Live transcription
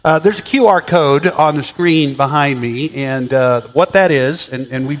There's a QR code on the screen behind me, and what that is,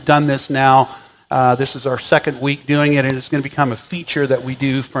 and we've done this now, this is our second week doing it, and it's going to become a feature that we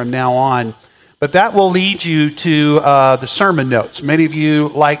do from now on. But that will lead you to the sermon notes. Many of you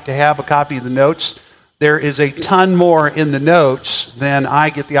like to have a copy of the notes. There is a ton more in the notes than I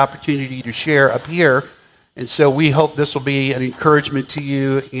get the opportunity to share up here, and so we hope this will be an encouragement to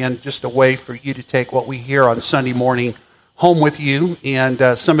you and just a way for you to take what we hear on Sunday morning home with you,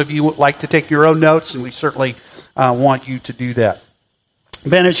 and some of you would like to take your own notes, and we certainly want you to do that.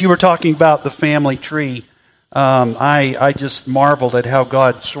 Ben, as you were talking about the family tree, I just marveled at how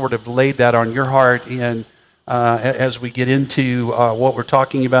God sort of laid that on your heart, and as we get into what we're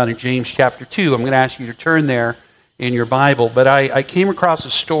talking about in James chapter 2, I'm going to ask you to turn there in your Bible, but I came across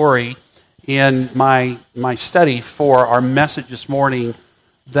a story in my study for our message this morning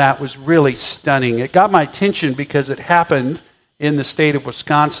that was really stunning. It got my attention because it happened in the state of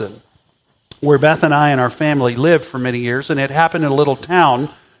Wisconsin, where Beth and I and our family lived for many years, and it happened in a little town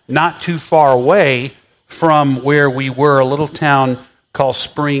not too far away from where we were, a little town called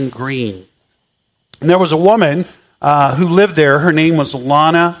Spring Green. And there was a woman who lived there. Her name was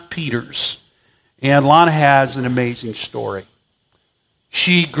Lana Peters, and Lana has an amazing story.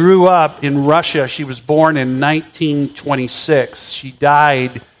 She grew up in Russia. She was born in 1926. She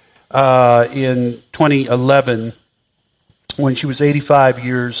died in 2011 when she was 85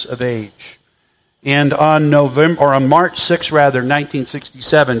 years of age. And on March 6,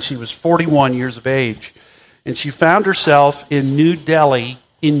 1967, she was 41 years of age. And she found herself in New Delhi,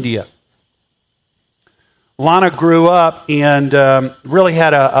 India. Lana grew up and really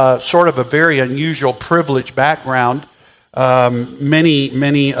had a sort of a very unusual, privileged background.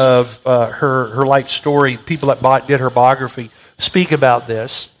 Many of her life story, people that did her biography, speak about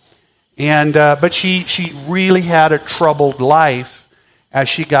this. And but she really had a troubled life as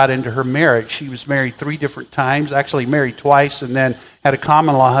she got into her marriage. She was married 3 different times, actually married twice, and then had a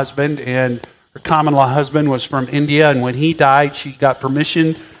common-law husband. And her common-law husband was from India, and when he died, she got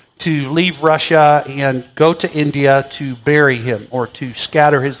permission to leave Russia and go to India to bury him or to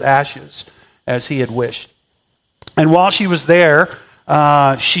scatter his ashes as he had wished. And while she was there,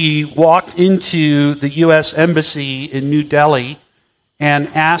 she walked into the U.S. Embassy in New Delhi and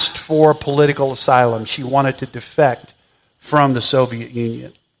asked for political asylum. She wanted to defect from the Soviet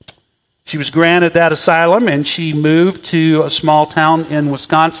Union. She was granted that asylum, and she moved to a small town in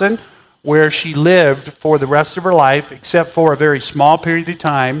Wisconsin where she lived for the rest of her life, except for a very small period of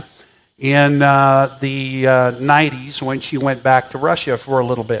time in the 90s when she went back to Russia for a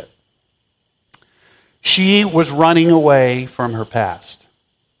little bit. She was running away from her past.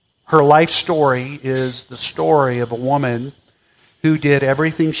 Her life story is the story of a woman who did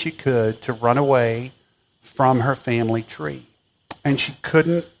everything she could to run away from her family tree. And she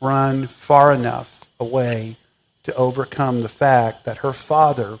couldn't run far enough away to overcome the fact that her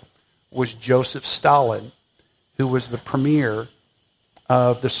father was Joseph Stalin, who was the premier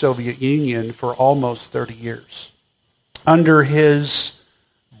of the Soviet Union for almost 30 years. Under his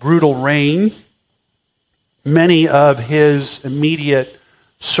brutal reign, many of his immediate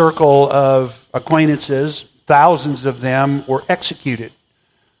circle of acquaintances, thousands of them, were executed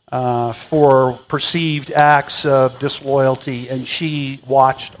for perceived acts of disloyalty, and she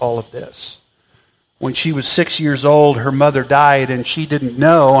watched all of this. When she was 6 years old, her mother died, and she didn't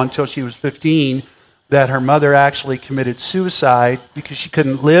know until she was 15 that her mother actually committed suicide because she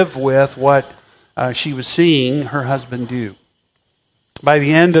couldn't live with what she was seeing her husband do. By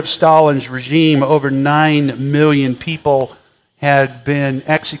the end of Stalin's regime, over 9 million people had been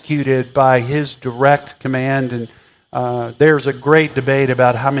executed by his direct command, and there's a great debate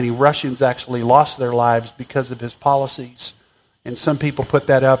about how many Russians actually lost their lives because of his policies. And some people put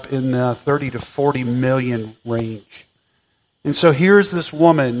that up in the 30 to 40 million range. And so here's this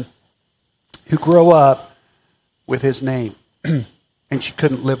woman who grew up with his name, and she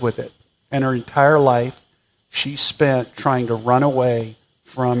couldn't live with it. And her entire life, she spent trying to run away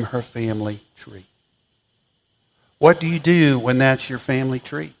from her family tree. What do you do when that's your family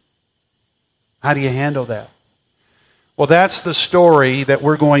tree? How do you handle that? Well, that's the story that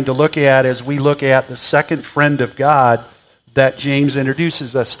we're going to look at as we look at the second friend of God that James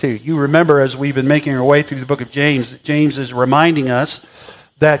introduces us to. You remember, as we've been making our way through the book of James, James is reminding us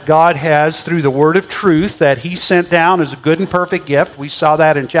that God has, through the word of truth that he sent down as a good and perfect gift. We saw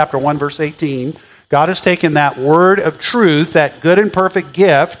that in chapter 1, verse 18. God has taken that word of truth, that good and perfect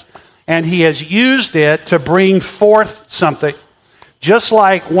gift, and he has used it to bring forth something. Just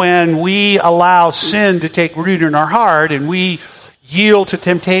like when we allow sin to take root in our heart and we yield to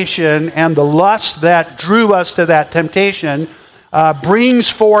temptation and the lust that drew us to that temptation brings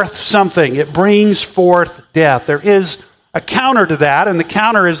forth something. It brings forth death. There is a counter to that, and the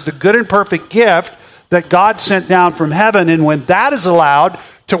counter is the good and perfect gift that God sent down from heaven. And when that is allowed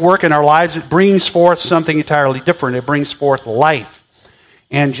to work in our lives, it brings forth something entirely different. It brings forth life.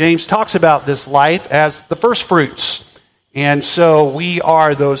 And James talks about this life as the first fruits. And so we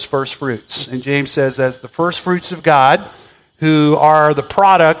are those first fruits. And James says, as the first fruits of God, who are the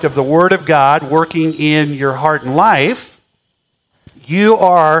product of the Word of God working in your heart and life, you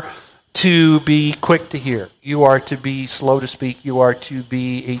are to be quick to hear. You are to be slow to speak. You are to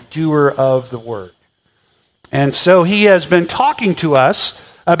be a doer of the Word. And so he has been talking to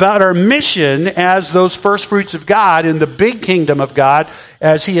us about our mission as those first fruits of God in the big kingdom of God,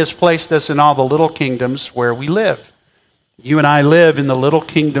 as he has placed us in all the little kingdoms where we live. You and I live in the little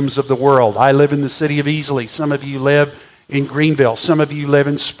kingdoms of the world. I live in the city of Easley. Some of you live in Greenville. Some of you live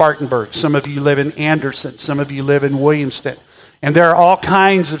in Spartanburg. Some of you live in Anderson. Some of you live in Williamston. And there are all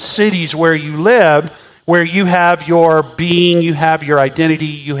kinds of cities where you live, where you have your being, you have your identity,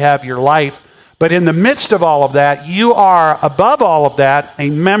 you have your life. But in the midst of all of that, you are, above all of that, a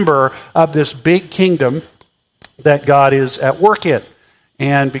member of this big kingdom that God is at work in.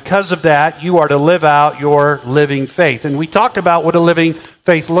 And because of that, you are to live out your living faith. And we talked about what a living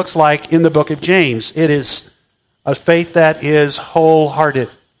faith looks like in the book of James. It is a faith that is wholehearted.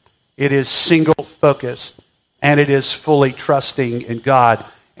 It is single-focused. And it is fully trusting in God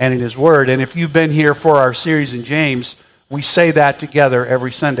and in His Word. And if you've been here for our series in James, we say that together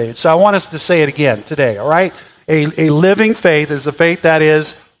every Sunday. And so I want us to say it again today, all right? A living faith is a faith that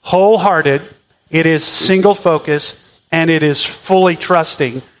is wholehearted, it is single-focused, and it is fully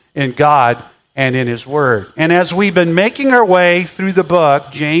trusting in God and in His Word. And as we've been making our way through the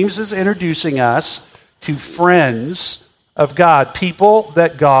book, James is introducing us to friends of God, people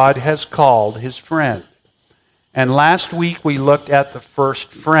that God has called His friend. And last week we looked at the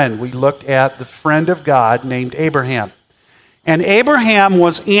first friend. We looked at the friend of God named Abraham. And Abraham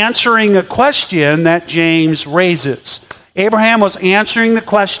was answering a question that James raises. Abraham was answering the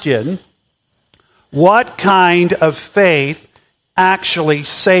question, what kind of faith actually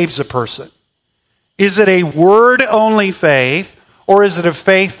saves a person? Is it a word-only faith, or is it a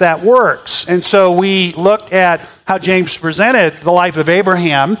faith that works? And so we looked at how James presented the life of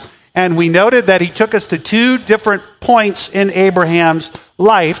Abraham, and we noted that he took us to two different points in Abraham's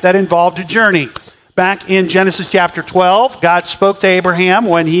life that involved a journey. Back in Genesis chapter 12, God spoke to Abraham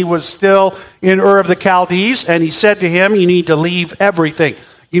when he was still in Ur of the Chaldees, and he said to him, you need to leave everything.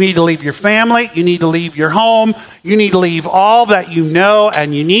 You need to leave your family. You need to leave your home. You need to leave all that you know,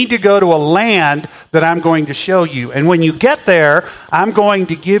 and you need to go to a land that I'm going to show you. And when you get there, I'm going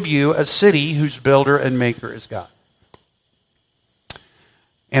to give you a city whose builder and maker is God.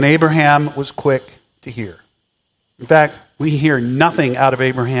 And Abraham was quick to hear. In fact, we hear nothing out of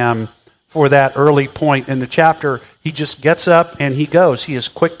Abraham for that early point in the chapter. He just gets up and he goes. He is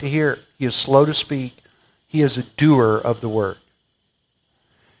quick to hear. He is slow to speak. He is a doer of the word.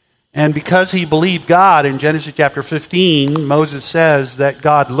 And because he believed God, in Genesis chapter 15, Moses says that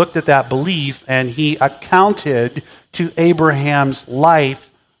God looked at that belief and he accounted to Abraham's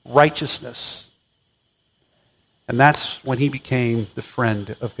life righteousness. And that's when he became the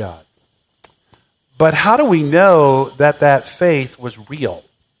friend of God. But how do we know that that faith was real?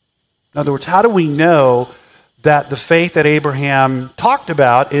 In other words, how do we know that the faith that Abraham talked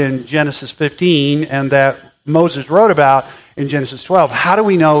about in Genesis 15 and that Moses wrote about in Genesis 12, how do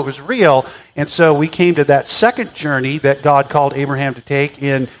we know it was real? And so we came to that second journey that God called Abraham to take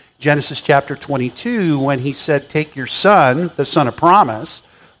in Genesis chapter 22 when he said, take your son, the son of promise,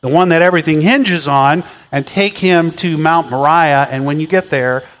 the one that everything hinges on, and take him to Mount Moriah. And when you get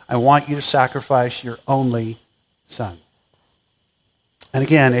there, I want you to sacrifice your only son. And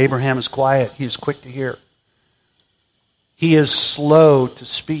again, Abraham is quiet. He is quick to hear. He is slow to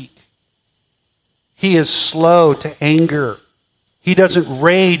speak. He is slow to anger. He doesn't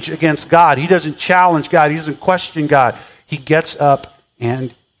rage against God. He doesn't challenge God. He doesn't question God. He gets up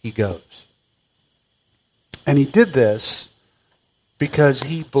and he goes. And he did this because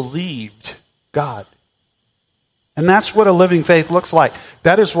he believed God. And that's what a living faith looks like.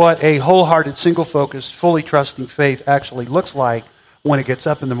 That is what a wholehearted, single-focused, fully trusting faith actually looks like when it gets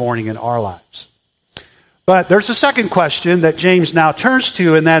up in the morning in our lives. But there's a second question that James now turns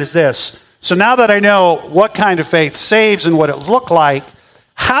to, and that is this. So now that I know what kind of faith saves and what it looked like,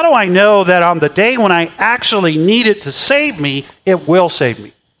 how do I know that on the day when I actually need it to save me, it will save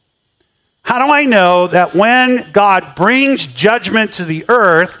me? How do I know that when God brings judgment to the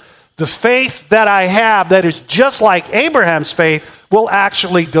earth The faith that I have that is just like Abraham's faith will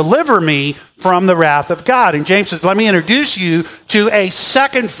actually deliver me from the wrath of God. And James says, let me introduce you to a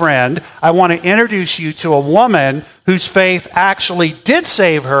second friend. I want to introduce you to a woman whose faith actually did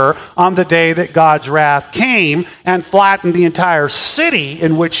save her on the day that God's wrath came and flattened the entire city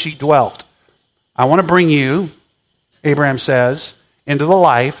in which she dwelt. I want to bring you, Abraham says, into the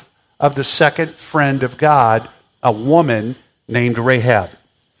life of the second friend of God, a woman named Rahab.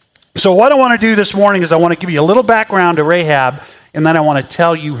 So what I want to do this morning is I want to give you a little background to Rahab, and then I want to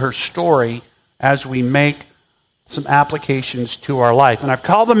tell you her story as we make some applications to our life. And I've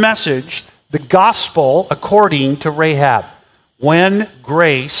called the message, The Gospel According to Rahab. When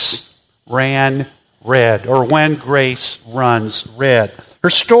grace ran red, or when grace runs red. Her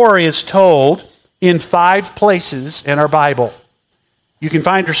story is told in 5 places in our Bible. You can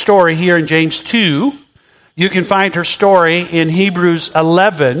find her story here in James 2. You can find her story in Hebrews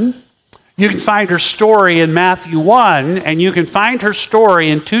 11. You can find her story in Matthew 1. And you can find her story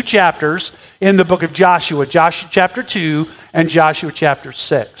in 2 chapters in the book of Joshua. Joshua chapter 2 and Joshua chapter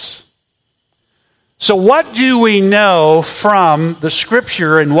 6. So what do we know from the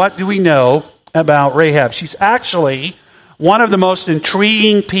scripture and what do we know about Rahab? She's actually one of the most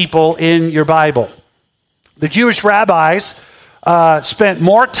intriguing people in your Bible. The Jewish rabbis spent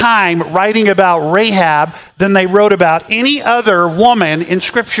more time writing about Rahab than they wrote about any other woman in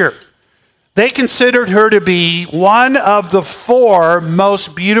Scripture. They considered her to be one of the 4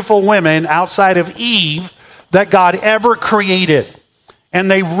 most beautiful women outside of Eve that God ever created.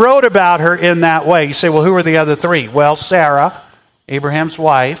 And they wrote about her in that way. You say, well, who are the other 3? Well, Sarah, Abraham's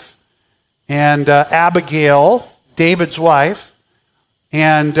wife, and Abigail, David's wife,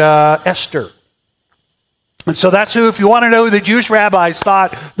 and Esther. And so that's who, if you want to know who the Jewish rabbis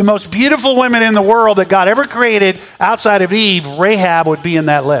thought the most beautiful women in the world that God ever created outside of Eve, Rahab would be in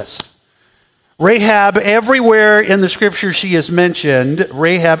that list. Rahab, everywhere in the scripture she is mentioned,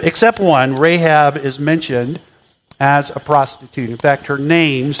 Rahab, except one, Rahab is mentioned as a prostitute. In fact, her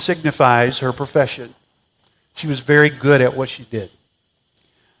name signifies her profession. She was very good at what she did.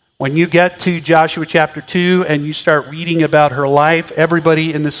 When you get to Joshua chapter 2 and you start reading about her life,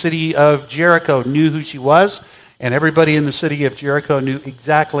 everybody in the city of Jericho knew who she was, and everybody in the city of Jericho knew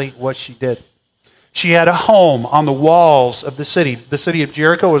exactly what she did. She had a home on the walls of the city. The city of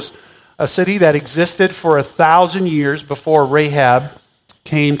Jericho was a city that existed for 1,000 years before Rahab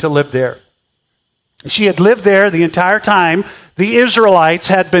came to live there. She had lived there the entire time the Israelites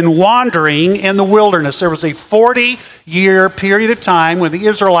had been wandering in the wilderness. There was a 40-year period of time when the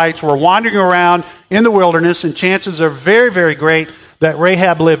Israelites were wandering around in the wilderness, and chances are very, very great that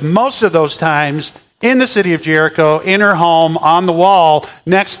Rahab lived most of those times in the city of Jericho, in her home, on the wall,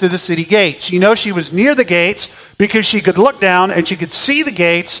 next to the city gates. You know she was near the gates because she could look down and she could see the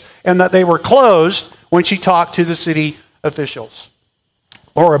gates and that they were closed when she talked to the city officials.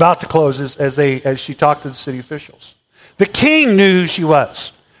 Or about to close as she talked to the city officials. The king knew who she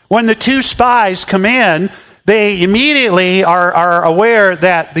was. When the 2 spies come in, they immediately are aware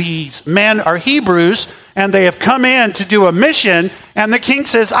that these men are Hebrews and they have come in to do a mission. And the king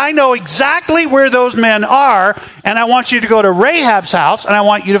says, I know exactly where those men are, and I want you to go to Rahab's house and I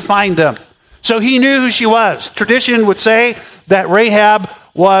want you to find them. So he knew who she was. Tradition would say that Rahab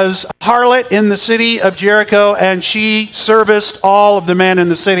was a harlot in the city of Jericho, and she serviced all of the men in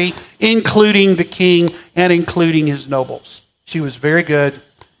the city, including the king and including his nobles. She was very good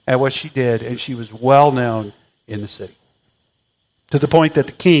at what she did, and she was well known in the city, to the point that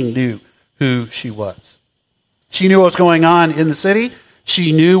the king knew who she was. She knew what was going on in the city.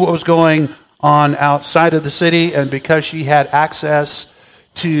 She knew what was going on outside of the city, and because she had access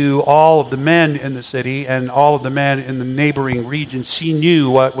to all of the men in the city and all of the men in the neighboring regions, she knew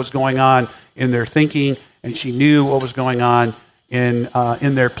what was going on in their thinking, and she knew what was going on in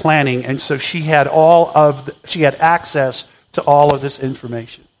their planning, and so she had access to all of this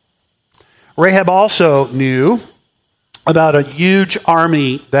information. Rahab also knew about a huge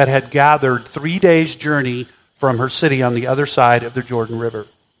army that had gathered 3 days' journey from her city on the other side of the Jordan River,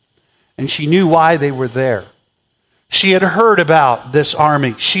 and she knew why they were there. She had heard about this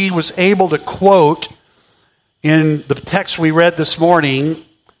army. She was able to quote in the text we read this morning,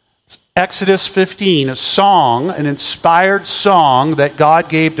 Exodus 15, a song, an inspired song that God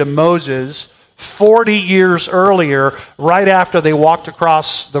gave to Moses 40 years earlier, right after they walked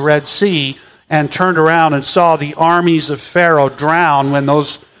across the Red Sea and turned around and saw the armies of Pharaoh drown when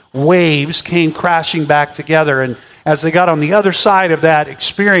those waves came crashing back together. And as they got on the other side of that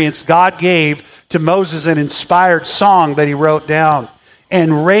experience, God gave to Moses an inspired song that he wrote down.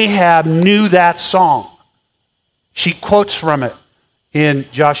 And Rahab knew that song. She quotes from it in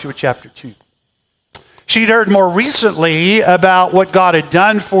Joshua chapter 2. She'd heard more recently about what God had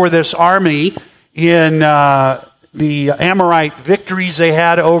done for this army in the Amorite victories they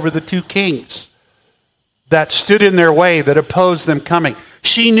had over the two kings that stood in their way, that opposed them coming.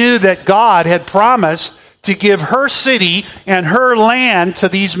 She knew that God had promised to give her city and her land to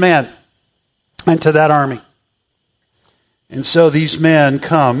these men and to that army. And so these men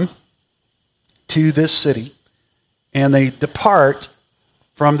come to this city and they depart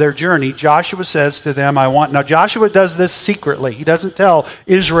from their journey. Joshua says to them, now Joshua does this secretly. He doesn't tell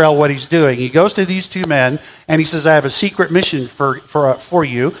Israel what he's doing. He goes to these two men and he says, I have a secret mission for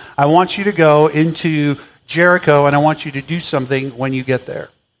you. I want you to go into Jericho and I want you to do something when you get there.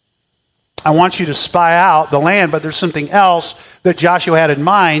 I want you to spy out the land, but there's something else that Joshua had in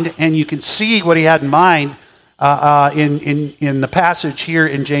mind, and you can see what he had in mind in the passage here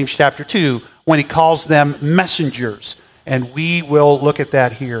in James chapter 2 when he calls them messengers. And we will look at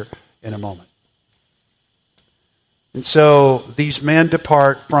that here in a moment. And so these men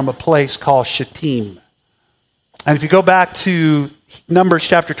depart from a place called Shittim. And if you go back to Numbers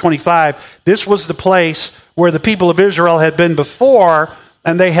chapter 25, this was the place where the people of Israel had been before,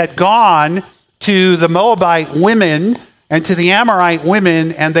 and they had gone to the Moabite women and to the Amorite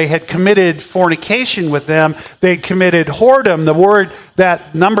women, and they had committed fornication with them. They had committed whoredom. The word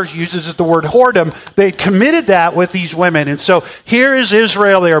that Numbers uses is the word whoredom. They had committed that with these women. And so here is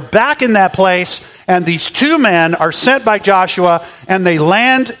Israel. They are back in that place, and these two men are sent by Joshua, and they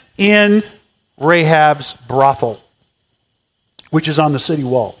land in Rahab's brothel, which is on the city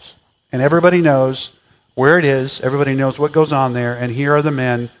walls. And everybody knows where it is. Everybody knows what goes on there. And here are the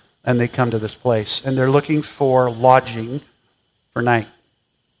men, and they come to this place. And they're looking for lodging for night.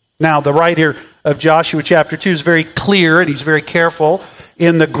 Now, the writer of Joshua chapter 2 is very clear, and he's very careful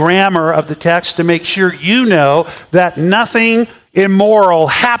in the grammar of the text to make sure you know that nothing immoral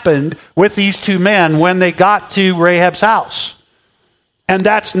happened with these two men when they got to Rahab's house. And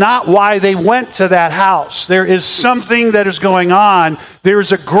that's not why they went to that house. There is something that is going on. There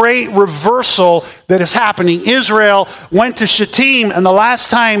is a great reversal that is happening. Israel went to Shittim, and the last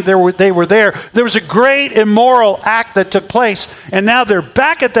time they were there was a great immoral act that took place. And now they're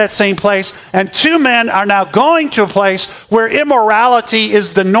back at that same place, and two men are now going to a place where immorality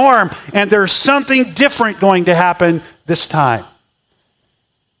is the norm, and there's something different going to happen this time.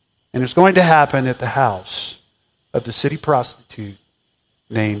 And it's going to happen at the house of the city prostitute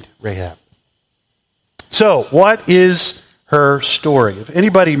named Rahab. So, what is her story? If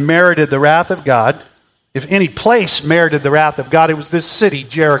anybody merited the wrath of God, if any place merited the wrath of God, it was this city,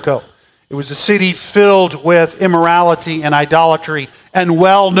 Jericho. It was a city filled with immorality and idolatry and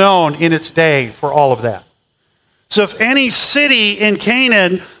well known in its day for all of that. So if any city in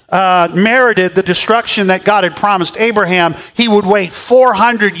Canaan merited the destruction that God had promised Abraham, he would wait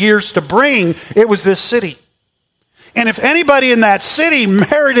 400 years to bring, it was this city. And if anybody in that city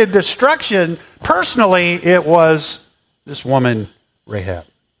merited destruction, personally, it was this woman, Rahab.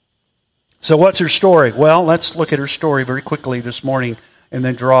 So what's her story? Well, let's look at her story very quickly this morning and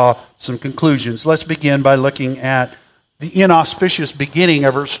then draw some conclusions. Let's begin by looking at the inauspicious beginning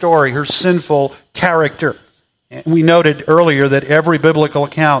of her story, her sinful character. And we noted earlier that every biblical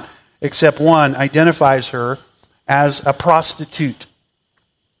account except one identifies her as a prostitute.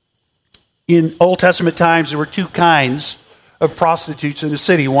 In Old Testament times, there were two kinds of prostitutes in the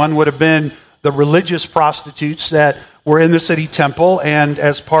city. One would have been the religious prostitutes that were in the city temple and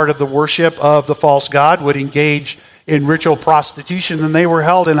as part of the worship of the false god would engage in ritual prostitution, and they were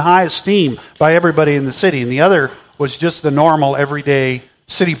held in high esteem by everybody in the city. And the other was just the normal, everyday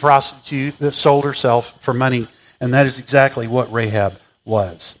city prostitute that sold herself for money, and that is exactly what Rahab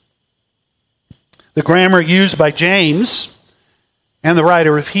was. The grammar used by James and the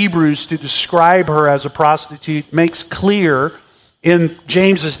writer of Hebrews to describe her as a prostitute makes clear in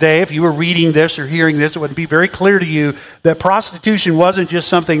James's day, if you were reading this or hearing this, it would be very clear to you that prostitution wasn't just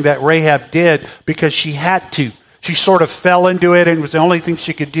something that Rahab did because she had to. She sort of fell into it and it was the only thing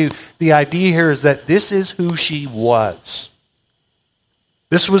she could do. The idea here is that this is who she was.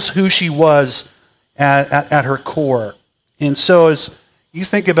 This was who she was at her core. And so as you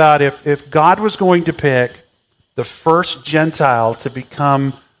think about if God was going to pick the first Gentile to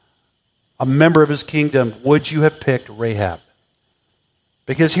become a member of his kingdom, would you have picked Rahab?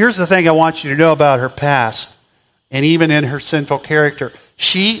 Because here's the thing I want you to know about her past, and even in her sinful character.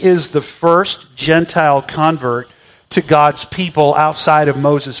 She is the first Gentile convert to God's people outside of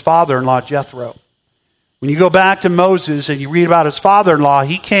Moses' father-in-law, Jethro. When you go back to Moses and you read about his father-in-law,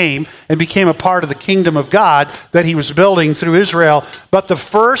 he came and became a part of the kingdom of God that he was building through Israel. But the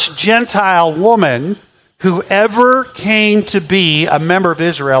first Gentile woman whoever came to be a member of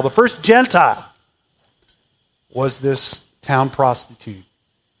Israel, the first Gentile, was this town prostitute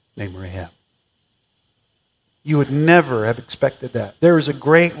named Rahab. You would never have expected that. There is a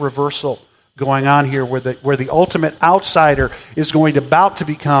great reversal going on here where the ultimate outsider is about to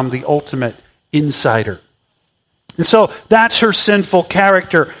become the ultimate insider. And so that's her sinful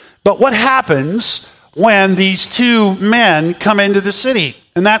character. But what happens when these two men come into the city?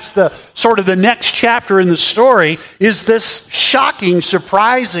 And that's the sort of the next chapter in the story, is this shocking,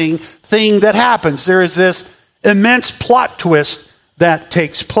 surprising thing that happens. There is this immense plot twist that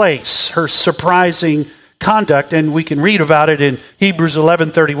takes place, her surprising conduct, and we can read about it in Hebrews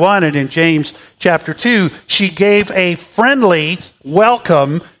 11:31 and in James chapter 2. She gave a friendly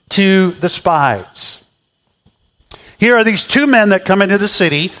welcome to the spies. Here are these two men that come into the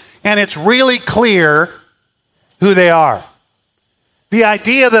city, and it's really clear who they are. The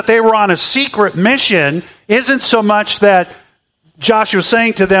idea that they were on a secret mission isn't so much that Joshua's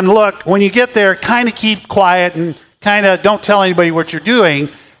saying to them, look, when you get there, kind of keep quiet and kind of don't tell anybody what you're doing.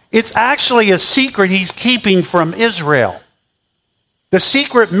 It's actually a secret he's keeping from Israel. The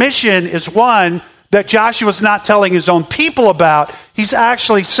secret mission is one that Joshua's not telling his own people about. He's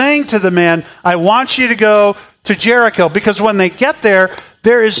actually saying to the men, I want you to go to Jericho, because when they get there,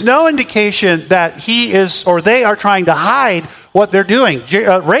 there is no indication that he is or they are trying to hide what they're doing.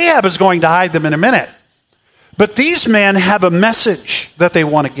 Rahab is going to hide them in a minute. But these men have a message that they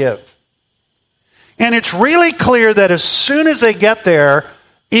want to give. And it's really clear that as soon as they get there,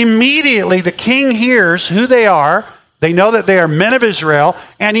 immediately the king hears who they are. They know that they are men of Israel,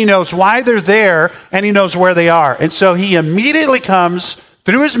 and he knows why they're there, and he knows where they are. And so he immediately comes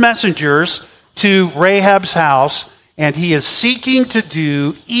through his messengers to Rahab's house, and he is seeking to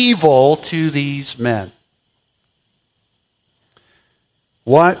do evil to these men.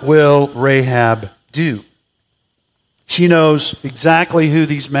 What will Rahab do? She knows exactly who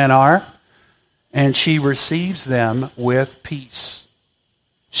these men are, and she receives them with peace.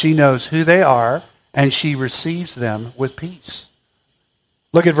 She knows who they are, and she receives them with peace.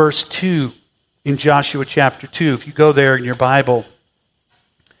 Look at verse 2 in Joshua chapter 2. If you go there in your Bible,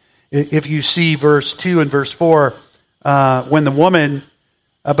 if you see verse 2 and verse 4, but the woman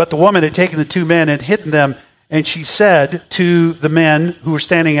had taken the two men and hidden them, and she said to the men who were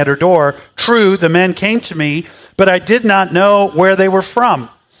standing at her door, true, the men came to me, but I did not know where they were from.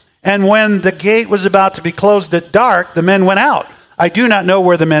 And when the gate was about to be closed at dark, the men went out. I do not know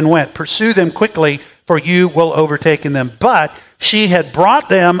where the men went. Pursue them quickly, for you will overtake them. But she had brought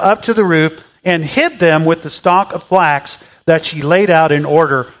them up to the roof and hid them with the stalk of flax that she laid out in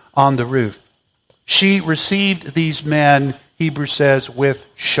order on the roof. She received these men, Hebrews says, with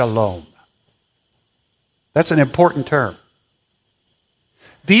shalom. That's an important term.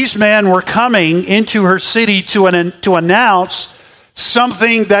 These men were coming into her city to announce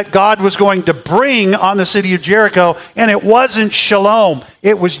something that God was going to bring on the city of Jericho, and it wasn't shalom,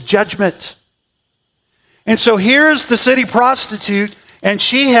 it was judgment. And so here's the city prostitute, and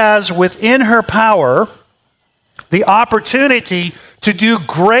she has within her power the opportunity to do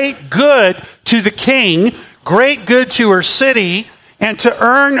great good to the king, great good to her city, and to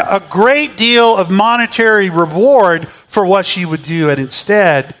earn a great deal of monetary reward for what she would do. And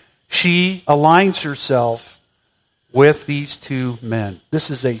instead, she aligns herself with these two men. This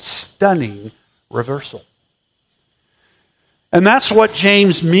is a stunning reversal. And that's what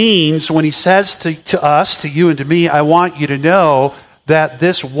James means when he says to us, to you and to me, I want you to know that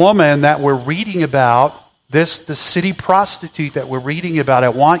this woman that we're reading about, the city prostitute that we're reading about, I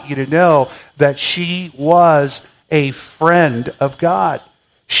want you to know that she was a friend of God.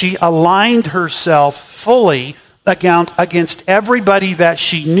 She aligned herself fully against everybody that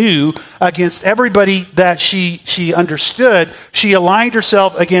she knew, against everybody that she understood. She aligned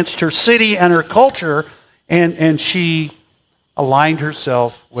herself against her city and her culture, and she aligned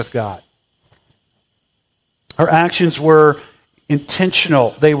herself with God. Her actions were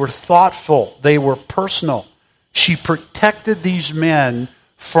intentional. They were thoughtful. They were personal. She protected these men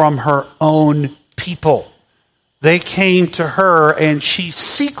from her own people. They came to her, and she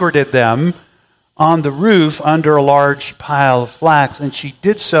secreted them on the roof under a large pile of flax, and she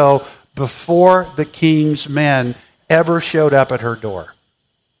did so before the king's men ever showed up at her door.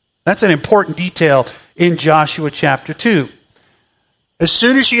 That's an important detail in Joshua chapter 2. As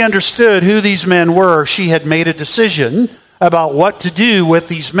soon as she understood who these men were, she had made a decision about what to do with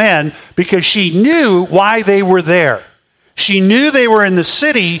these men, because she knew why they were there. She knew they were in the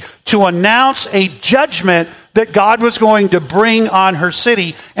city to announce a judgment that God was going to bring on her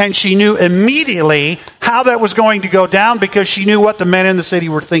city, and she knew immediately how that was going to go down because she knew what the men in the city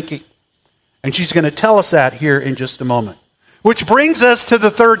were thinking. And she's going to tell us that here in just a moment. Which brings us to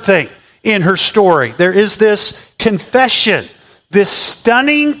the third thing in her story. There is this confession, this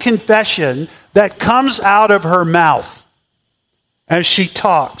stunning confession that comes out of her mouth as she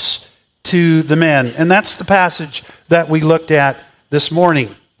talks to the men. And that's the passage that we looked at this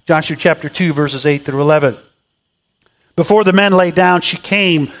morning. Joshua chapter 2, verses 8 through 11. Before the men lay down, she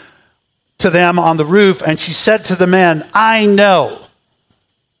came to them on the roof, and she said to the men, I know.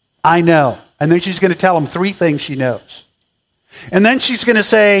 And then she's going to tell them three things she knows. And then she's going to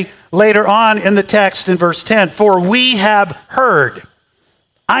say later on in the text in verse 10, for we have heard.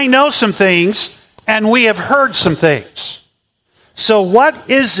 I know some things, and we have heard some things. So what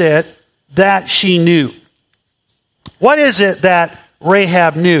is it that she knew? What is it that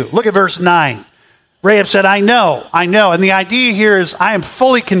Rahab knew? Look at verse 9. Rahab said, I know. And the idea here is I am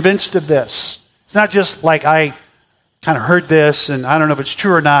fully convinced of this. It's not just like I kind of heard this and I don't know if it's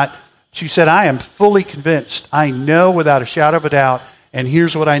true or not. She said, I am fully convinced. I know without a shadow of a doubt. And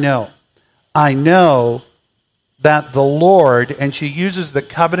here's what I know. I know that the Lord, and she uses the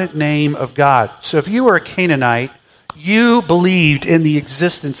covenant name of God. So if you were a Canaanite, you believed in the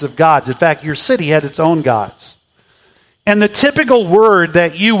existence of gods. In fact, your city had its own gods. And the typical word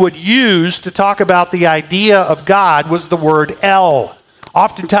that you would use to talk about the idea of God was the word El.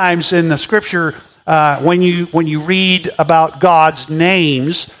 Oftentimes in the scripture, when you read about God's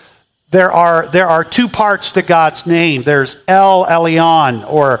names, there are two parts to God's name. There's El Elyon,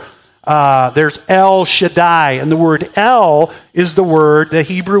 or there's El Shaddai. And the word El is the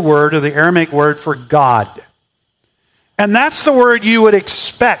Hebrew word or the Aramaic word for God. And that's the word you would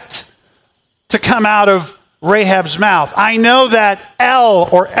expect to come out of Rahab's mouth. I know that El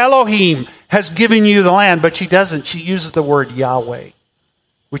or Elohim has given you the land, but she doesn't. She uses the word Yahweh,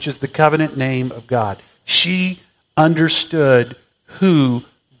 which is the covenant name of God. She understood who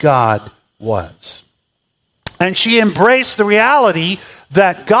God was. And she embraced the reality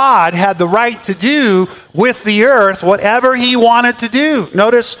that God had the right to do with the earth whatever he wanted to do.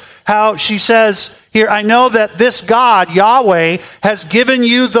 Notice how she says here, I know that this God, Yahweh, has given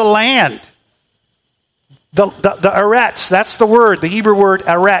you the land. The eretz, that's the word, the Hebrew word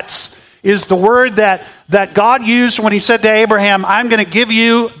eretz, is the word that God used when he said to Abraham, I'm going to give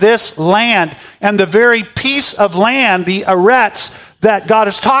you this land. And the very piece of land, the eretz, that God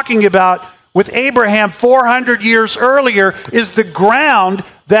is talking about with Abraham 400 years earlier is the ground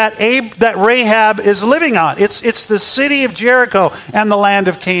that Rahab is living on. It's the city of Jericho and the land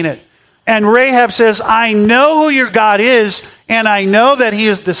of Canaan. And Rahab says, I know who your God is, and I know that he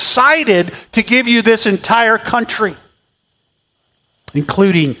has decided to give you this entire country,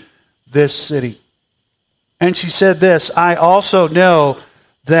 including this city. And she said this, I also know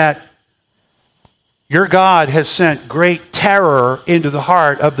that your God has sent great terror into the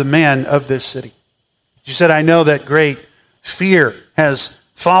heart of the men of this city. She said, I know that great fear has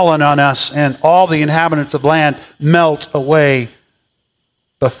fallen on us, and all the inhabitants of the land melt away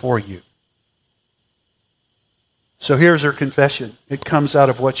before you. So here's her confession. It comes out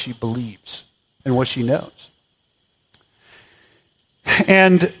of what she believes and what she knows.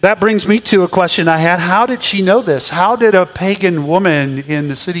 And that brings me to a question I had. How did she know this? How did a pagan woman in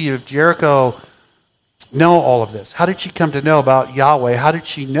the city of Jericho know all of this? How did she come to know about Yahweh? How did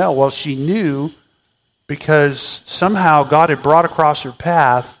she know? Well, she knew because somehow God had brought across her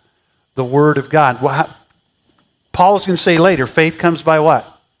path the Word of God. Well, Paul is going to say later, faith comes by what?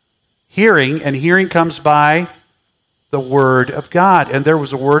 Hearing, and hearing comes by the Word of God. And there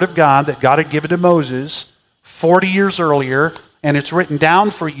was a Word of God that God had given to Moses 40 years earlier, and it's written down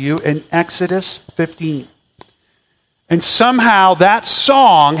for you in Exodus 15. And somehow that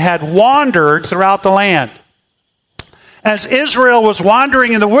song had wandered throughout the land. As Israel was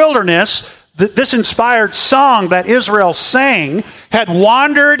wandering in the wilderness, this inspired song that Israel sang had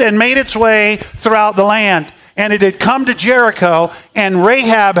wandered and made its way throughout the land. And it had come to Jericho, and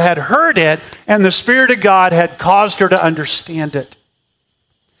Rahab had heard it, and the Spirit of God had caused her to understand it.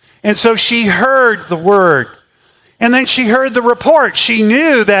 And so she heard the word. And then she heard the report. She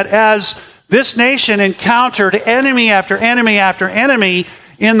knew that as this nation encountered enemy after enemy after enemy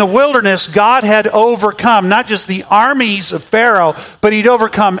in the wilderness, God had overcome not just the armies of Pharaoh, but he'd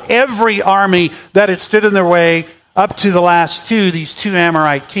overcome every army that had stood in their way up to the last these two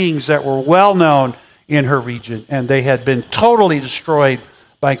Amorite kings that were well known in her region, and they had been totally destroyed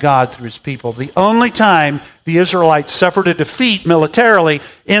by God through his people. The only time the Israelites suffered a defeat militarily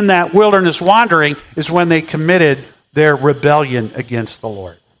in that wilderness wandering is when they committed their rebellion against the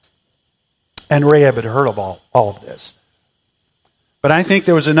Lord. And Rahab had heard of all of this. But I think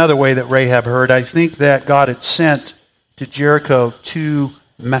there was another way that Rahab heard. I think that God had sent to Jericho 2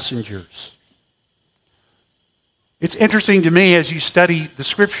 messengers. It's interesting to me as you study the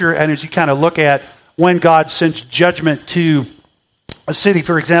scripture and as you kind of look at when God sends judgment to a city.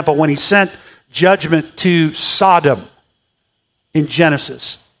 For example, when he sent judgment to Sodom in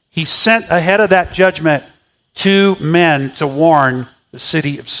Genesis, he sent ahead of that judgment 2 men to warn the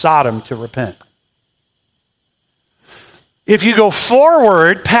city of Sodom to repent. If you go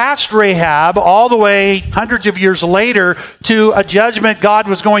forward past Rahab all the way hundreds of years later to a judgment God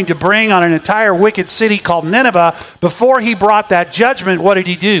was going to bring on an entire wicked city called Nineveh, before he brought that judgment, what did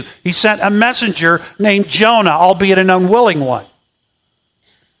he do? He sent a messenger named Jonah, albeit an unwilling one.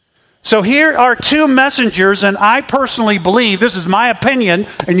 So here are 2 messengers, and I personally believe, this is my opinion,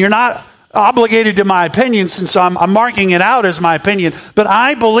 and you're not obligated to my opinion since I'm marking it out as my opinion, but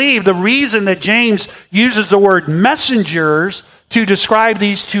I believe the reason that James uses the word messengers to describe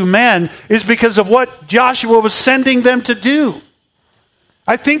these 2 men is because of what Joshua was sending them to do.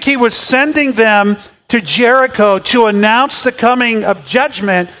 I think he was sending them to Jericho to announce the coming of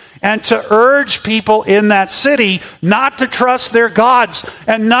judgment and to urge people in that city not to trust their gods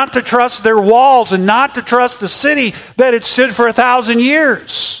and not to trust their walls and not to trust the city that had stood for 1,000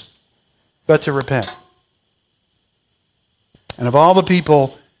 years. But to repent. And of all the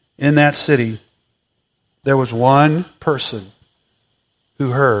people in that city, there was one person who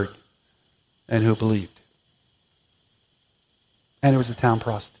heard and who believed. And it was a town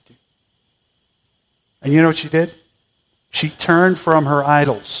prostitute. And you know what she did? She turned from her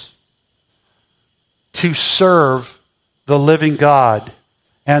idols to serve the living God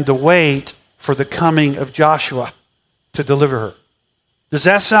and to wait for the coming of Joshua to deliver her. Does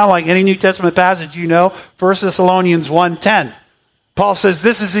that sound like any New Testament passage you know? 1 Thessalonians 1:10. Paul says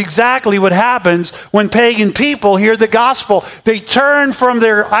this is exactly what happens when pagan people hear the gospel. They turn from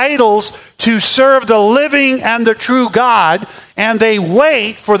their idols to serve the living and the true God, and they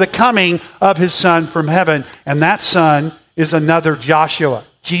wait for the coming of his Son from heaven. And that Son is another Joshua,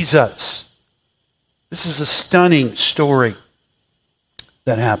 Jesus. This is a stunning story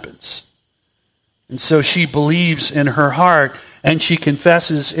that happens. And so she believes in her heart, and she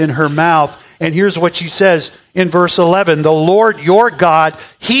confesses in her mouth. And here's what she says in verse 11. The Lord your God,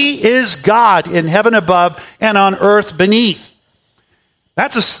 he is God in heaven above and on earth beneath.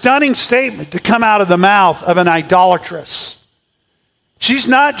 That's a stunning statement to come out of the mouth of an idolatress. She's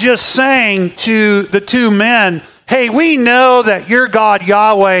not just saying to the 2 men, hey, we know that your God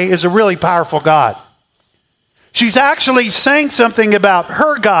Yahweh is a really powerful God. She's actually saying something about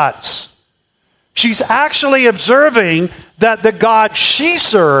her gods. She's actually observing that the God she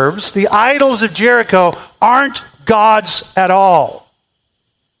serves, the idols of Jericho, aren't gods at all.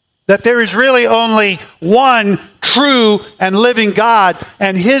 That there is really only one true and living God,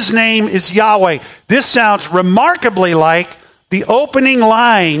 and his name is Yahweh. This sounds remarkably like the opening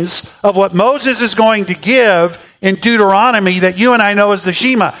lines of what Moses is going to give in Deuteronomy that you and I know as the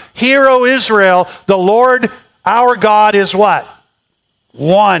Shema. Hear, O Israel, the Lord our God is what?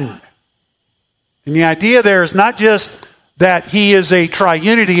 One. And the idea there is not just that he is a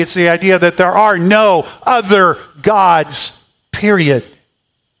triunity, it's the idea that there are no other gods, period.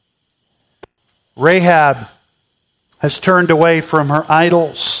 Rahab has turned away from her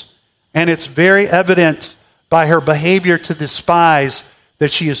idols, and it's very evident by her behavior to the spies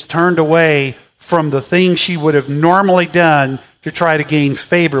that she has turned away from the things she would have normally done to try to gain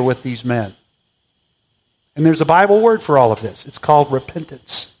favor with these men. And there's a Bible word for all of this. It's called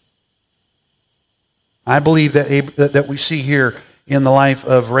repentance. I believe that we see here in the life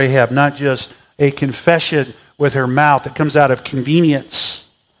of Rahab not just a confession with her mouth that comes out of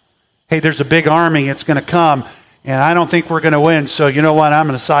convenience. Hey, there's a big army, it's going to come, and I don't think we're going to win, so you know what, I'm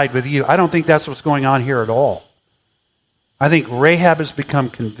going to side with you. I don't think that's what's going on here at all. I think Rahab has become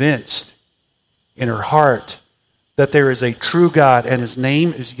convinced in her heart that there is a true God, and his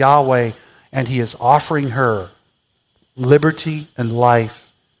name is Yahweh, and he is offering her liberty and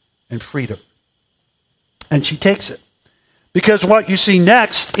life and freedom. And she takes it. Because what you see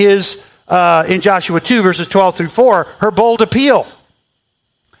next is, in Joshua 2, verses 12 through 4, her bold appeal.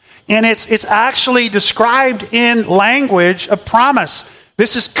 And it's actually described in language of promise.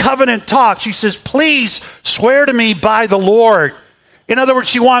 This is covenant talk. She says, please swear to me by the Lord. In other words,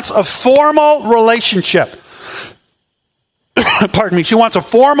 she wants a formal relationship. Pardon me. She wants a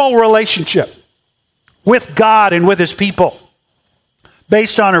formal relationship with God and with his people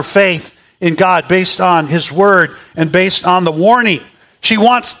based on her faith in God, based on his word, and based on the warning. She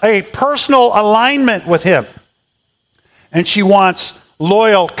wants a personal alignment with him. And she wants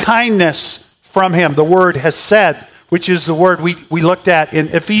loyal kindness from him. The word hesed, which is the word we looked at in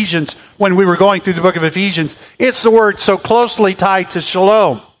Ephesians when we were going through the book of Ephesians. It's the word so closely tied to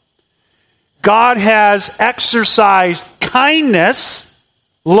shalom. God has exercised kindness,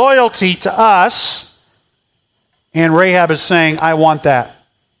 loyalty to us, and Rahab is saying, I want that.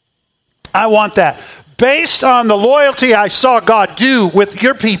 I want that. Based on the loyalty I saw God do with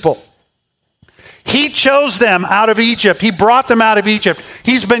your people. He chose them out of Egypt. He brought them out of Egypt.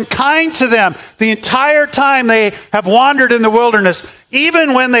 He's been kind to them the entire time they have wandered in the wilderness.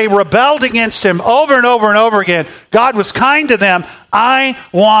 Even when they rebelled against him over and over and over again, God was kind to them. I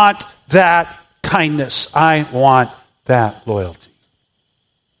want that kindness. I want that loyalty.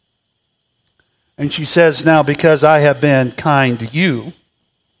 And she says, now because I have been kind to you,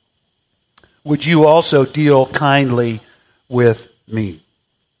 would you also deal kindly with me?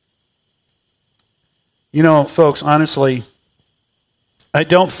 You know, folks, honestly, I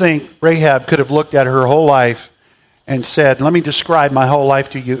don't think Rahab could have looked at her whole life and said, let me describe my whole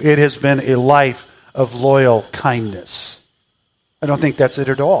life to you. It has been a life of loyal kindness. I don't think that's it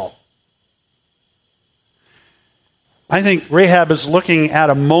at all. I think Rahab is looking at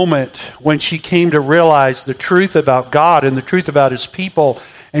a moment when she came to realize the truth about God and the truth about his people,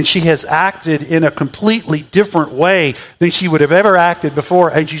 and she has acted in a completely different way than she would have ever acted before.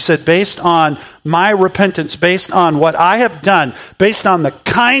 And she said, based on my repentance, based on what I have done, based on the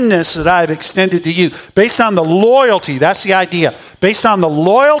kindness that I have extended to you, based on the loyalty, that's the idea, based on the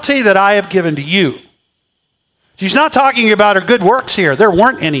loyalty that I have given to you. She's not talking about her good works here. There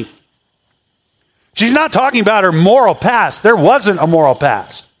weren't any. She's not talking about her moral past. There wasn't a moral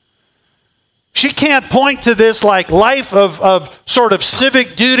past. She can't point to this like life of sort of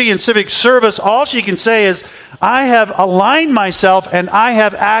civic duty and civic service. All she can say is, I have aligned myself and I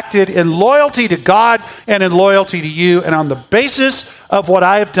have acted in loyalty to God and in loyalty to you. And on the basis of what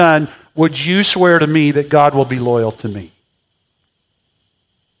I have done, would you swear to me that God will be loyal to me?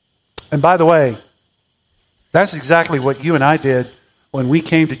 And by the way, that's exactly what you and I did when we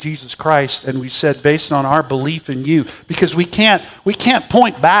came to Jesus Christ and we said, based on our belief in you, because we can't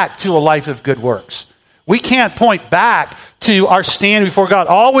point back to a life of good works. We can't point back to our stand before God.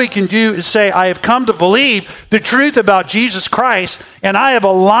 All we can do is say, I have come to believe the truth about Jesus Christ, and I have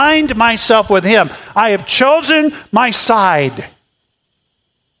aligned myself with him. I have chosen my side.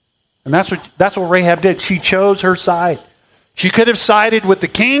 And that's what Rahab did. She chose her side. She could have sided with the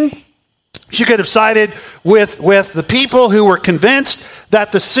king. She could have sided with the people who were convinced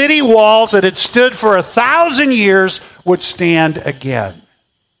that the city walls that had stood for 1,000 years would stand again.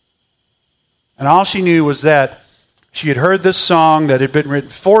 And all she knew was that she had heard this song that had been written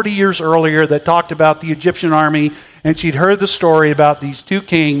 40 years earlier that talked about the Egyptian army, and she'd heard the story about these two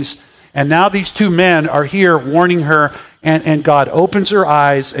kings, and now these two men are here warning her, and God opens her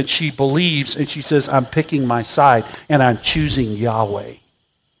eyes, and she believes, and she says, I'm picking my side, and I'm choosing Yahweh.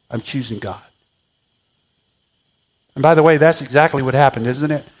 I'm choosing God. And by the way, that's exactly what happened, isn't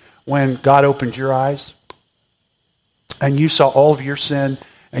it? When God opened your eyes and you saw all of your sin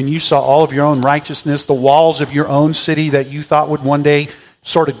and you saw all of your own righteousness, the walls of your own city that you thought would one day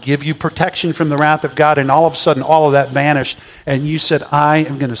sort of give you protection from the wrath of God, and all of a sudden all of that vanished, and you said, I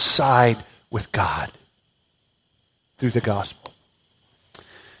am going to side with God through the gospel.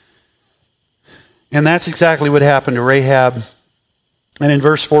 And that's exactly what happened to Rahab. And in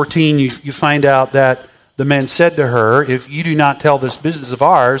verse 14, you find out that the men said to her, if you do not tell this business of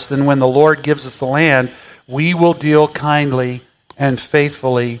ours, then when the Lord gives us the land, we will deal kindly and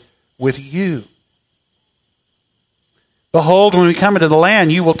faithfully with you. Behold, when we come into the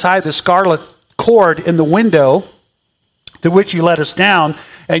land, you will tie the scarlet cord in the window to which you let us down,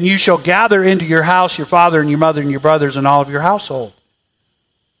 and you shall gather into your house your father and your mother and your brothers and all of your household.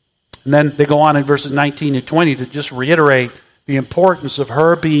 And then they go on in verses 19 and 20 to just reiterate the importance of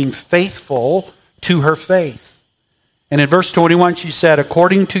her being faithful to her faith. And in verse 21, she said,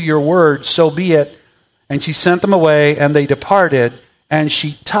 according to your word, so be it. And she sent them away, and they departed, and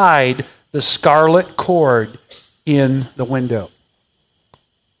she tied the scarlet cord in the window.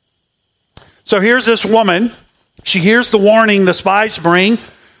 So here's this woman. She hears the warning the spies bring.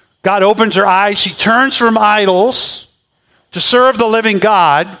 God opens her eyes. She turns from idols to serve the living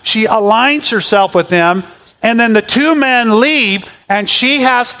God. She aligns herself with them. And then the two men leave, and she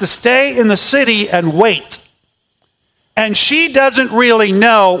has to stay in the city and wait. And she doesn't really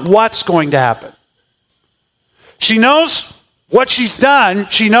know what's going to happen. She knows what she's done.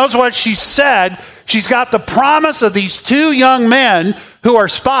 She knows what she said. She's got the promise of these two young men who are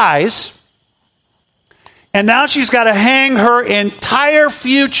spies. And now she's got to hang her entire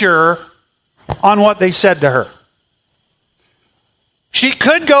future on what they said to her. She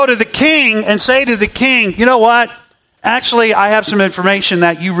could go to the king and say to the king, you know what? Actually, I have some information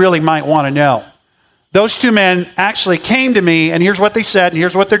that you really might want to know. those two men actually came to me, and here's what they said, and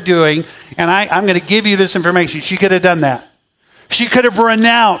here's what they're doing, and I'm going to give you this information. She could have done that. She could have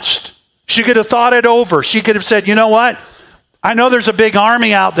renounced. She could have thought it over. She could have said, you know what? I know there's a big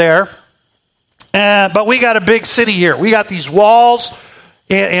army out there, but we got a big city here. We got these walls,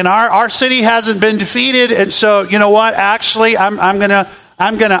 and our city hasn't been defeated, and so you know what? Actually, I'm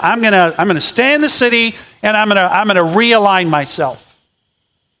gonna stay in the city, and I'm gonna realign myself.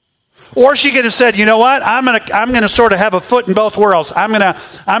 Or she could have said, you know what? I'm gonna sort of have a foot in both worlds. I'm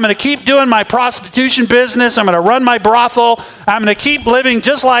gonna keep doing my prostitution business. I'm gonna run my brothel. I'm gonna keep living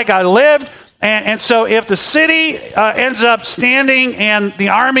just like I lived. And so if the city ends up standing and the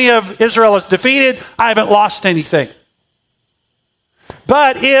army of Israel is defeated, I haven't lost anything.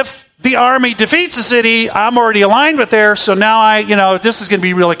 But if the army defeats the city, I'm already aligned with there. So now this is going to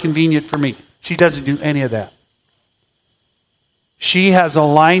be really convenient for me. She doesn't do any of that. She has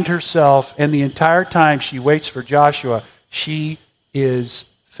aligned herself, and the entire time she waits for Joshua, she is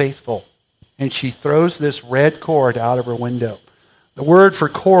faithful. And she throws this red cord out of her window. The word for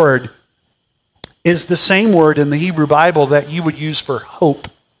cord is the same word in the Hebrew Bible that you would use for hope.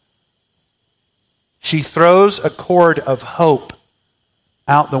 She throws a cord of hope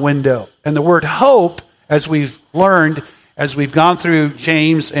out the window. And the word hope, as we've learned, as we've gone through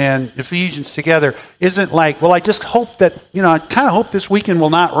James and Ephesians together, isn't like, well, I just hope that, I kind of hope this weekend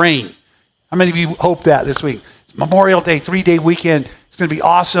will not rain. How many of you hope that this week? It's Memorial Day, 3-day weekend. It's going to be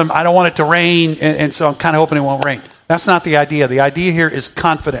awesome. I don't want it to rain, and so I'm kind of hoping it won't rain. That's not the idea. The idea here is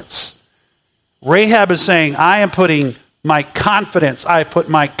confidence. Rahab is saying, I put my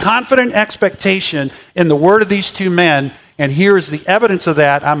confident expectation in the word of these two men, and here is the evidence of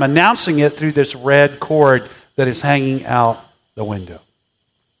that. I'm announcing it through this red cord that is hanging out the window.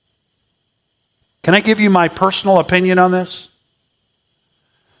 Can I give you my personal opinion on this?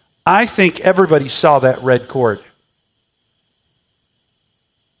 I think everybody saw that red cord.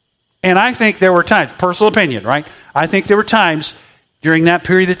 And I think there were times, personal opinion, right? I think there were times during that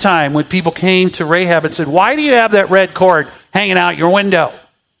period of time when people came to Rahab and said, why do you have that red cord hanging out your window?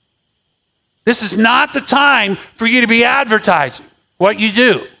 This is not the time for you to be advertising what you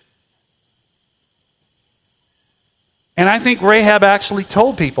do. And I think Rahab actually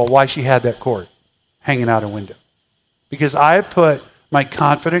told people why she had that cord hanging out her window. Because I put my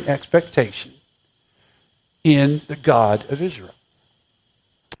confident expectation in the God of Israel.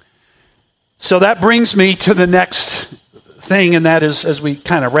 So that brings me to the next thing, and that is, as we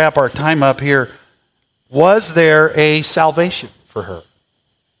kind of wrap our time up here, was there a salvation for her?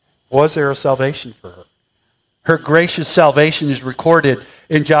 Was there a salvation for her? Her gracious salvation is recorded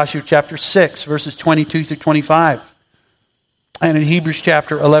in Joshua chapter 6, verses 22 through 25. And in Hebrews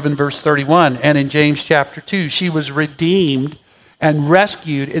chapter 11, verse 31. And in James chapter 2, she was redeemed and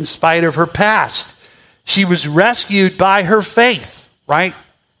rescued in spite of her past. She was rescued by her faith, right?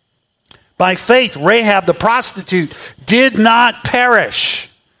 By faith, Rahab the prostitute did not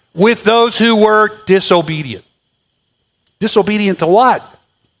perish with those who were disobedient. Disobedient to what?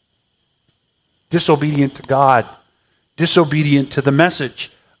 Disobedient to God. Disobedient to the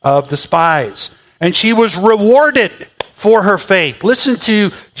message of the spies. And she was rewarded for her faith. Listen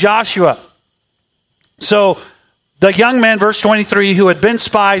to Joshua. So the young men, verse 23, who had been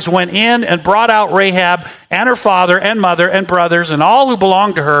spies, went in and brought out Rahab and her father and mother and brothers and all who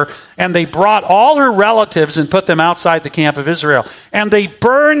belonged to her, and they brought all her relatives and put them outside the camp of Israel. And they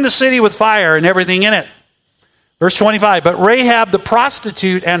burned the city with fire and everything in it. Verse 25, but Rahab the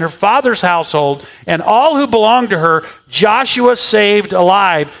prostitute and her father's household and all who belonged to her, Joshua saved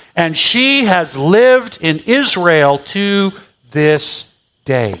alive, and she has lived in Israel to this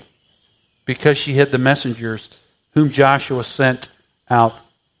day, because she hid the messengers whom Joshua sent out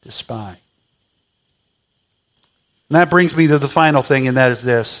to spy. And that brings me to the final thing, and that is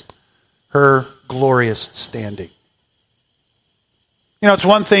this: her glorious standing. It's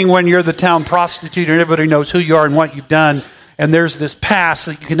one thing when you're the town prostitute and everybody knows who you are and what you've done, and there's this past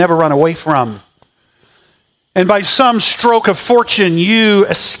that you can never run away from. And by some stroke of fortune, you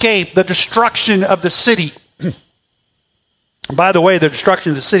escape the destruction of the city. By the way, the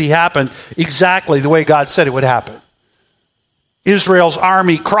destruction of the city happened exactly the way God said it would happen. Israel's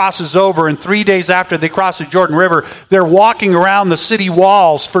army crosses over, and 3 days after they cross the Jordan River, they're walking around the city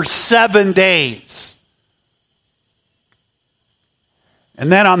walls for 7 days.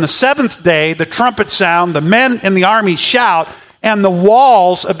 And then on the seventh day, the trumpet sound, the men in the army shout, and the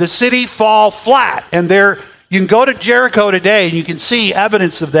walls of the city fall flat. And there, you can go to Jericho today, and you can see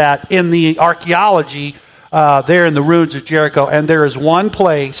evidence of that in the archaeology there in the ruins of Jericho. And there is one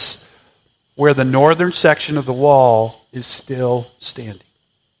place where the northern section of the wall is still standing.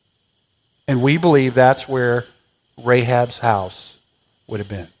 And we believe that's where Rahab's house would have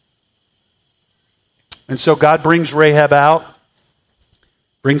been. And so God brings Rahab out,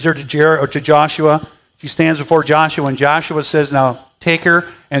 brings her to Joshua. She stands before Joshua, and Joshua says, now take her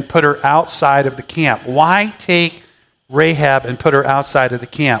and put her outside of the camp. Why take Rahab and put her outside of the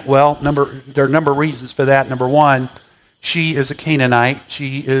camp? Well, there are a number of reasons for that. Number one, she is a Canaanite.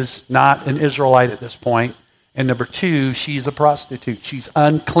 She is not an Israelite at this point. And number two, she's a prostitute. She's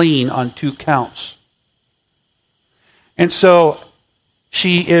unclean on 2 counts. And so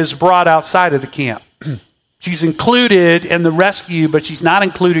she is brought outside of the camp. She's included in the rescue, but she's not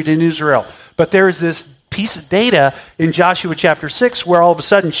included in Israel. But there is this piece of data in Joshua chapter 6 where all of a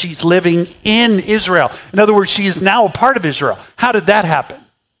sudden she's living in Israel. In other words, she is now a part of Israel. How did that happen?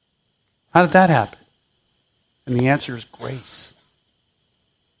 How did that happen? And the answer is grace.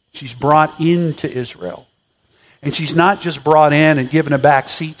 She's brought into Israel. And she's not just brought in and given a back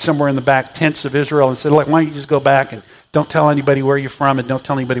seat somewhere in the back tents of Israel and said, look, why don't you just go back and don't tell anybody where you're from and don't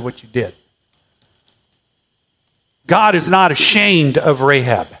tell anybody what you did. God is not ashamed of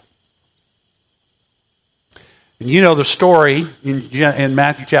Rahab. And you know the story in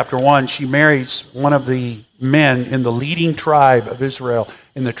Matthew chapter 1. She marries one of the men in the leading tribe of Israel,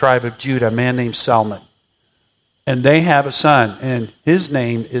 in the tribe of Judah, a man named Salmon. And they have a son, and his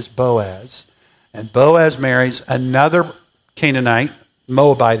name is Boaz. And Boaz marries another Canaanite,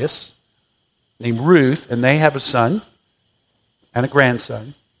 Moabitess, named Ruth, and they have a son and a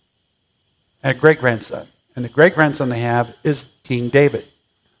grandson and a great-grandson. And the great-grandson they have is King David.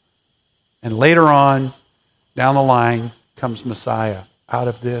 And later on, down the line, comes Messiah out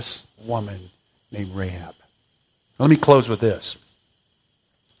of this woman named Rahab. Let me close with this.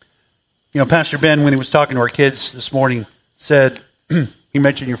 You know, Pastor Ben, when he was talking to our kids this morning, said, he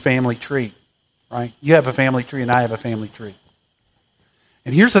mentioned your family tree, right? You have a family tree and I have a family tree.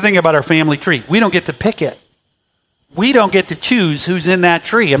 And here's the thing about our family tree. We don't get to pick it. We don't get to choose who's in that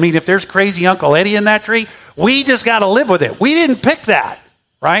tree. I mean, if there's crazy Uncle Eddie in that tree, we just got to live with it. We didn't pick that,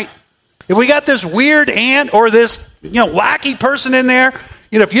 right? If we got this weird aunt or this, wacky person in there,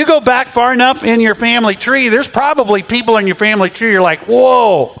 if you go back far enough in your family tree, there's probably people in your family tree you're like,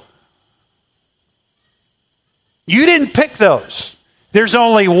 whoa. You didn't pick those. There's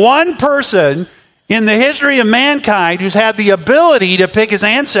only one person in the history of mankind who's had the ability to pick his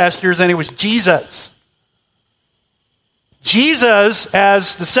ancestors, and it was Jesus. Jesus,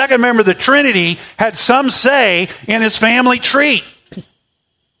 as the second member of the Trinity, had some say in his family tree.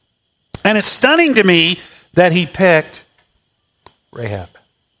 And it's stunning to me that he picked Rahab.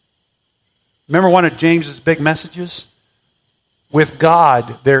 Remember one of James's big messages? With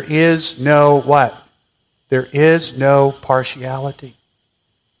God, there is no what? There is no partiality.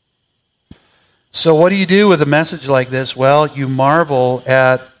 So what do you do with a message like this? Well, you marvel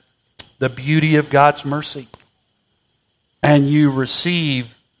at the beauty of God's mercy. And you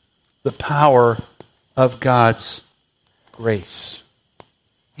receive the power of God's grace.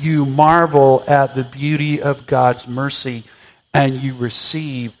 You marvel at the beauty of God's mercy, and you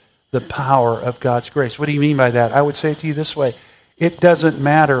receive the power of God's grace. What do you mean by that? I would say it to you this way. It doesn't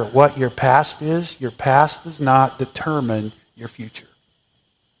matter what your past is. Your past does not determine your future.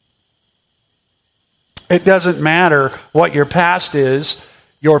 It doesn't matter what your past is.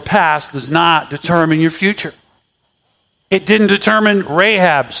 Your past does not determine your future. It didn't determine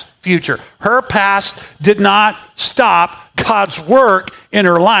Rahab's future. Her past did not stop God's work in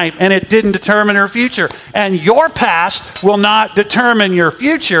her life, and it didn't determine her future. And your past will not determine your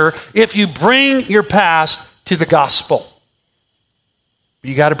future if you bring your past to the gospel.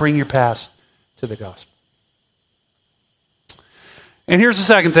 You got to bring your past to the gospel. And here's the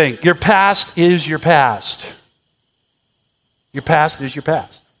second thing. Your past is your past. Your past is your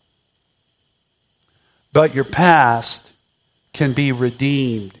past. But your past can be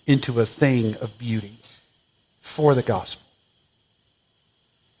redeemed into a thing of beauty for the gospel.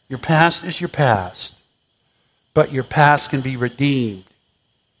 Your past is your past, but your past can be redeemed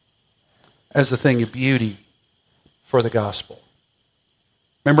as a thing of beauty for the gospel.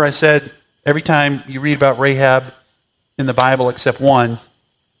 Remember I said every time you read about Rahab in the Bible except one,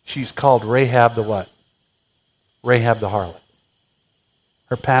 she's called Rahab the what? Rahab the harlot.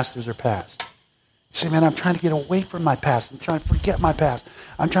 Her past is her past. You say, man, I'm trying to get away from my past. I'm trying to forget my past.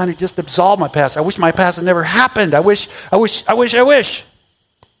 I'm trying to just absolve my past. I wish my past had never happened. I wish.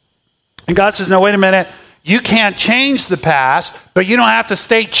 And God says, no, wait a minute. You can't change the past, but you don't have to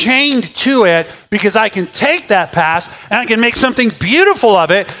stay chained to it, because I can take that past and I can make something beautiful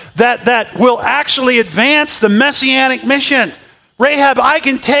of it that will actually advance the messianic mission. Rahab, I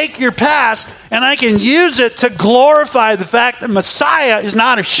can take your past And I can use it to glorify the fact that Messiah is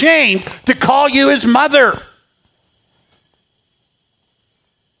not ashamed to call you his mother.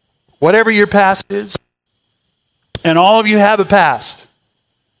 Whatever your past is, and all of you have a past,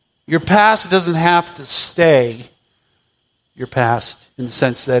 your past doesn't have to stay your past in the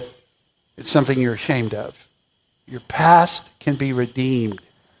sense that it's something you're ashamed of. Your past can be redeemed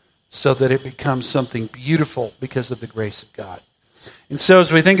so that it becomes something beautiful because of the grace of God. And so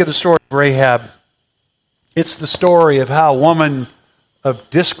as we think of the story of Rahab, it's the story of how a woman of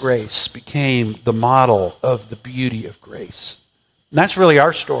disgrace became the model of the beauty of grace. And that's really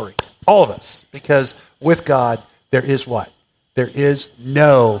our story, all of us, because with God, there is what? There is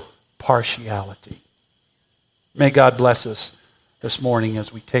no partiality. May God bless us this morning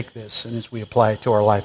as we take this and as we apply it to our life.